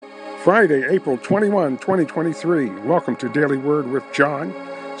Friday, April 21, 2023. Welcome to Daily Word with John.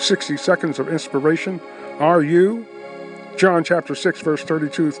 60 seconds of inspiration. Are you? John chapter 6, verse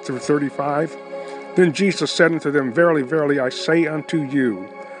 32 through 35. Then Jesus said unto them, Verily, verily, I say unto you,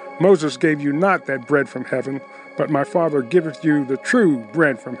 Moses gave you not that bread from heaven, but my Father giveth you the true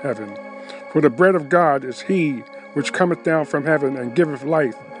bread from heaven. For the bread of God is he which cometh down from heaven and giveth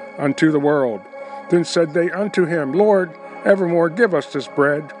life unto the world. Then said they unto him, Lord, evermore give us this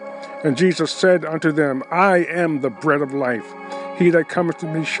bread. And Jesus said unto them, I am the bread of life. He that cometh to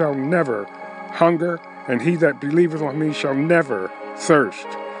me shall never hunger, and he that believeth on me shall never thirst.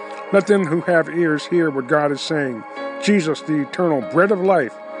 Let them who have ears hear what God is saying. Jesus, the eternal bread of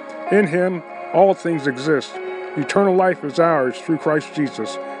life. In him all things exist. Eternal life is ours through Christ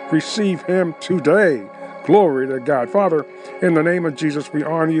Jesus. Receive him today. Glory to God. Father, in the name of Jesus, we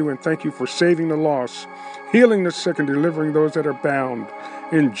honor you and thank you for saving the lost, healing the sick, and delivering those that are bound.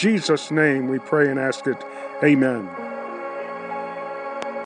 In Jesus' name we pray and ask it. Amen.